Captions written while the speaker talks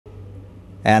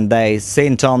And they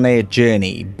sent on their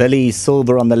journey. Billy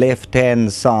Silver on the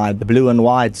left-hand side. The blue and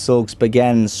white silks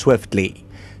began swiftly.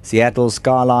 Seattle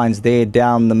Skylines there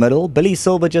down the middle. Billy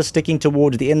Silver just sticking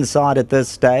towards the inside at this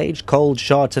stage. Cold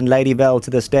Shot and Lady Vell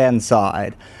to the stand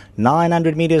side.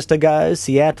 900 meters to go.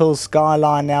 Seattle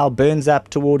Skyline now burns up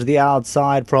towards the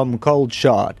outside from Cold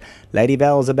Shot. Lady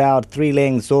Vell's about 3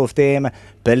 lengths off them.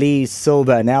 Billy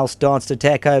Silver now starts to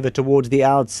tack over towards the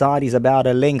outside. He's about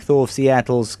a length off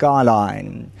Seattle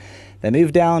Skyline. They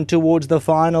move down towards the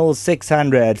final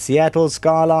 600. Seattle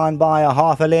Skyline by a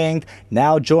half a length.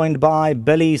 Now joined by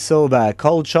Billy Silver.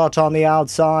 Cold Shot on the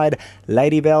outside.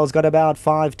 Lady Vell's got about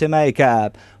 5 to make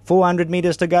up. 400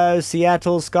 meters to go.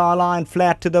 Seattle Skyline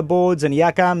flat to the boards, and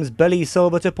here comes Billy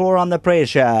Silver to pour on the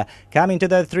pressure. Coming to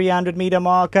the 300 meter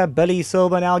marker, Billy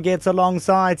Silver now gets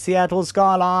alongside Seattle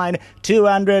Skyline.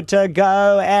 200 to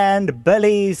go, and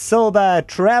Billy Silver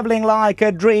traveling like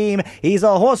a dream. He's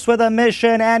a horse with a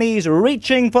mission, and he's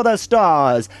reaching for the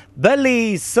stars.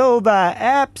 Billy Silver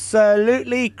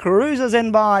absolutely cruises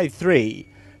in by 3.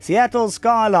 Seattle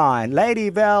Skyline, Lady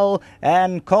Vell,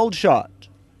 and Cold Shot.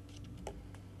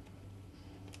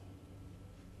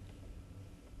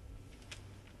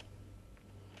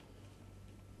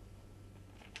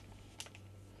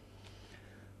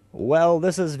 Well,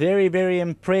 this is very, very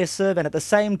impressive, and at the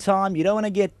same time, you don't want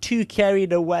to get too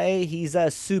carried away. He's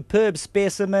a superb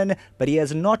specimen, but he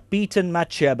has not beaten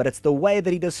much here, but it's the way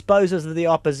that he disposes of the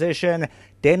opposition.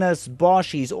 Dennis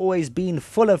Bosch, he's always been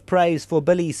full of praise for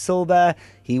Billy Silver.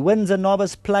 He wins a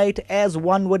novice plate, as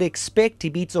one would expect. He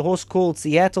beats a horse called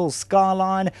Seattle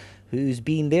Skyline, who's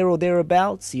been there or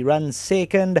thereabouts. He runs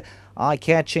second.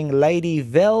 Eye-catching Lady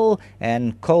Vell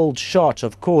and Cold Shot.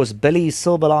 Of course, Billy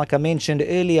Silver, like I mentioned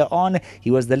earlier on,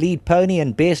 he was the lead pony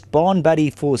and best barn buddy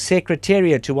for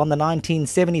Secretariat, who won the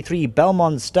 1973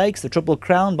 Belmont Stakes, the Triple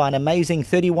Crown, by an amazing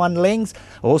 31 lengths.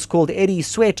 A horse called Eddie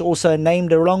Sweat also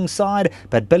named alongside,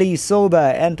 but Billy Silver,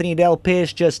 Anthony Del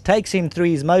Peche just takes him through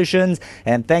his motions,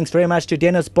 and thanks very much to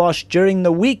Dennis Bosch during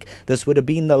the week. This would have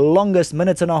been the longest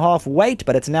minute and a half wait,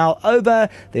 but it's now over.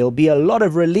 There'll be a lot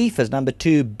of relief as number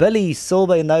 2, Billy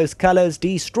Silver in those colours,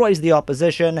 destroys the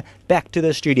opposition. Back to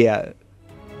the studio.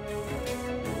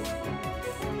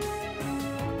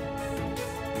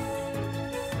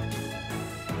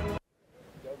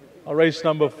 Race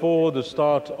number 4, the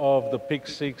start of the pick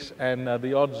 6, and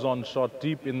the odds-on shot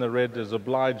deep in the red is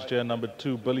obliged here. Number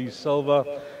 2, Billy Silver.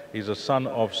 He's a son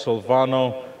of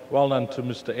Silvano. Well done to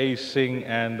Mr. A. Singh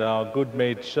and our good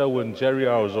mate Sherwin Jerry,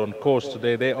 who's on course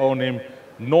today. They own him.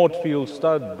 Northfield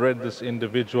stud bred this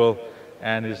individual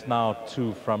and is now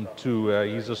 2 from 2.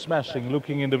 He's a smashing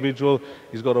looking individual.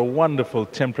 He's got a wonderful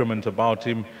temperament about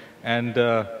him, and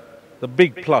the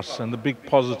big plus and the big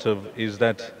positive is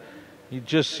that he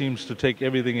just seems to take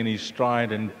everything in his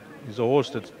stride, and he's a horse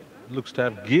that looks to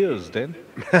have gears, then.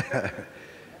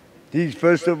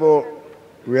 First of all,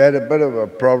 we had a bit of a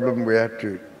problem. We had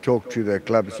to talk to the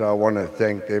club, so I want to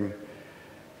thank them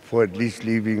for at least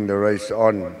leaving the race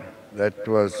on. That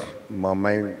was my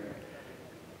main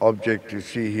object, to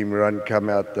see him run, come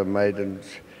out the maidens.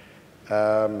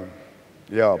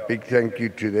 Yeah, big thank you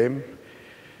to them.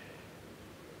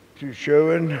 To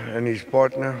Sherwin and his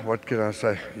partner, what can I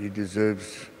say? He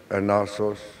deserves a nice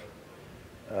horse.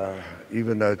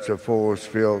 Even though it's a 4-horse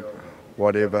field,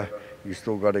 whatever, you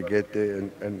still got to get there.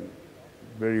 And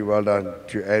very well done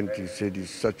to Ant. He said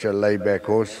he's such a laid-back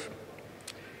horse.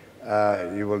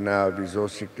 He will now have his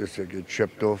horse sickness and get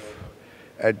shipped off.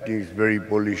 Anthony's very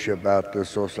bullish about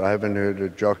this horse. I haven't heard a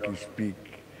jockey speak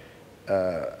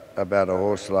about a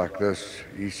horse like this.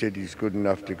 He said he's good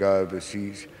enough to go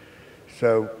overseas.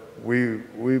 So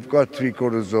we've got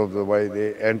 3/4 of the way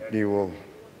there. Anthony will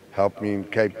help me in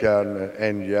Cape Town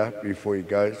and before he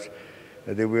goes.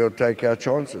 And then we'll take our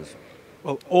chances.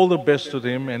 Well, all the best to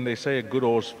him, and they say a good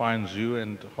horse finds you,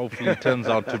 and hopefully it turns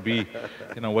out to be,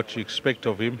 what you expect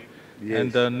of him.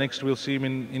 Yes. And next we'll see him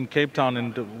in Cape Town.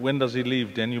 And when does he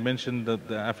leave? Then you mentioned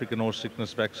the African horse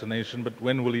sickness vaccination, but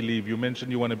when will he leave? You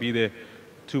mentioned you want to be there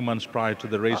 2 months prior to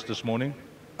the race this morning.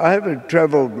 I haven't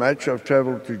travelled much. I've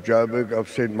travelled to Joburg. I've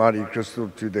sent Marty Crystal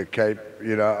to the Cape.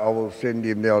 I will send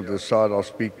him there on the side. I'll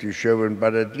speak to Sherwin,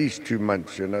 but at least 2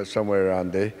 months, somewhere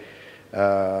around there.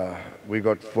 We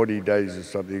got 40 days or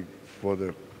something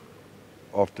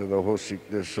after the horse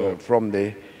sickness. So from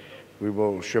there, we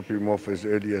will ship him off as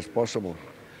early as possible.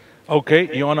 Okay,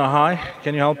 you're on a high.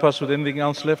 Can you help us with anything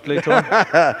else left later on?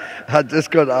 I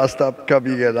just got asked up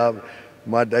coming and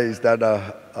my day is done.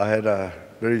 I had a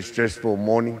very stressful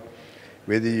morning.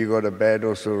 Whether you got a bad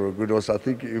horse or a good horse, I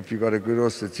think if you got a good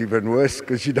horse, it's even worse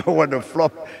because you don't want to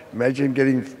flop. Imagine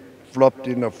getting flopped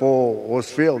in a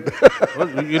 4-horse field.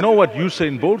 Well, you know what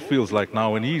Usain Bolt feels like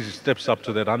now when he steps up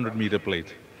to that 100-meter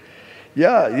plate?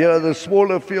 Yeah, you know, the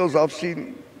smaller fields, I've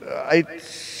seen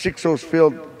 6-horse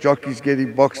field jockeys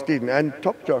getting boxed in, and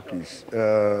top jockeys,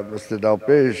 Mr.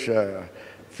 Dalpej,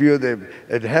 few of them,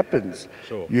 it happens.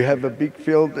 Sure. You have a big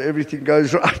field, everything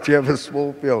goes right, you have a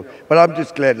small field. But I'm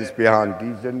just glad it's behind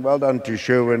these, and well done to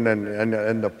Sherwin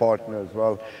and the partner as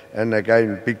well. And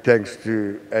again, big thanks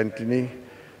to Anthony.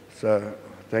 So,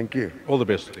 thank you. All the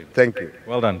best to him. Thank you.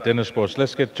 Well done, Dennis Sports.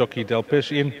 Let's get jockey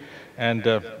Dalpej in, and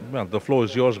well, the floor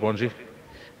is yours, Bonji.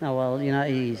 No, well, you know,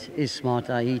 he's smart.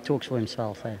 He talks for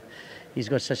himself. He's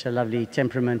got such a lovely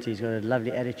temperament. He's got a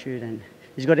lovely attitude, and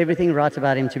he's got everything right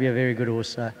about him to be a very good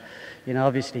horse. You know,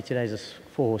 obviously today's a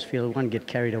 4-horse field. Won't get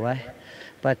carried away,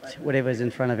 but whatever's in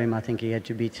front of him, I think he had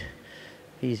to beat.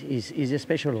 He's a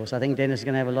special horse. I think Dennis is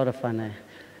going to have a lot of fun.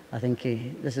 I think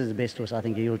this is the best horse I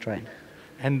think he'll train.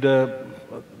 And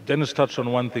Dennis touched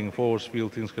on one thing, 4-horse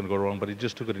field, things can go wrong, but he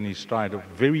just took it in his stride.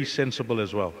 Very sensible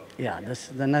as well. Yeah,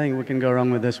 there's nothing we can go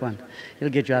wrong with this one. He'll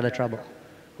get you out of trouble.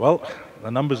 Well, the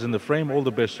numbers in the frame, all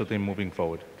the best with him moving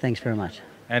forward. Thanks very much.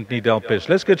 Anthony Dalpej.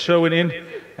 Let's get Sherwin in.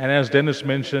 And as Dennis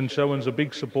mentioned, Sherwin's a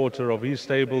big supporter of his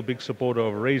stable, big supporter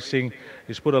of racing.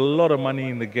 He's put a lot of money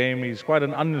in the game. He's quite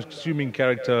an unassuming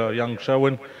character, young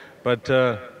Sherwin. But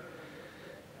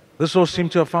this horse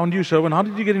seemed to have found you, Sherwin. How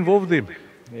did you get involved with him?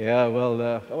 Yeah,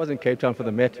 well, I was in Cape Town for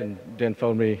the Met, and Dan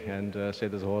phoned me and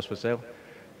said there's a horse for sale.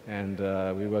 And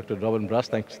we worked with Robin Brush,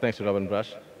 thanks to Robin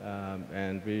Brush,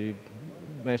 and we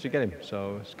managed to get him,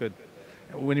 so it's good.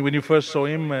 When you first saw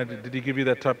him, did he give you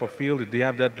that type of feel? Did he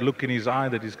have that look in his eye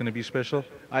that he's going to be special?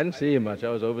 I didn't see him much. I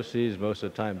was overseas most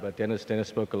of the time, but Dennis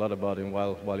spoke a lot about him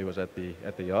while he was at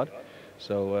the yard.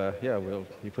 So yeah,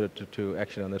 he put it to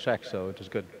action on the track, so it was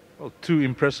good. Well, 2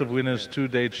 impressive winners,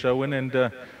 2-day Sherwin,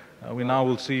 and we now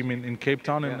will see him in Cape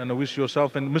Town, and I wish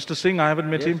yourself and Mr. Singh, I haven't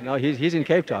met him. No, he's in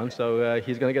Cape Town, so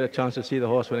he's going to get a chance to see the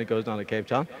horse when it goes down to Cape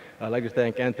Town. I'd like to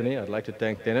thank Anthony, I'd like to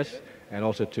thank Dennis, and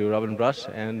also to Robin Brush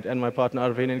and my partner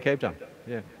Arvin in Cape Town.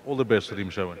 Yeah. All the best with him,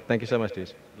 Sherwin. Thank you so much,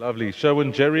 Dees. Lovely.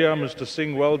 Sherwin Jeria, Mr.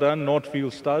 Singh, well done.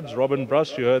 Northfield Studs, Robin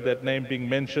Brush, you heard that name being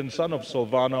mentioned, son of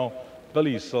Silvano,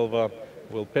 Billy Silva.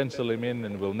 We'll pencil him in,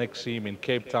 and we'll next see him in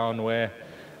Cape Town, where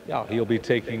yeah, he'll be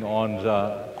taking on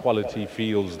quality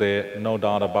fields there, no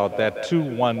doubt about that.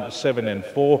 2, 1, 7 and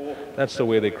 4. That's the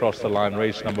way they cross the line,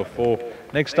 race number 4.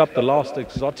 Next up, the last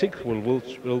exotic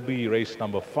will be race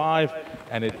number 5,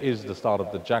 and it is the start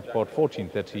of the jackpot,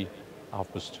 14:30,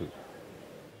 2:30.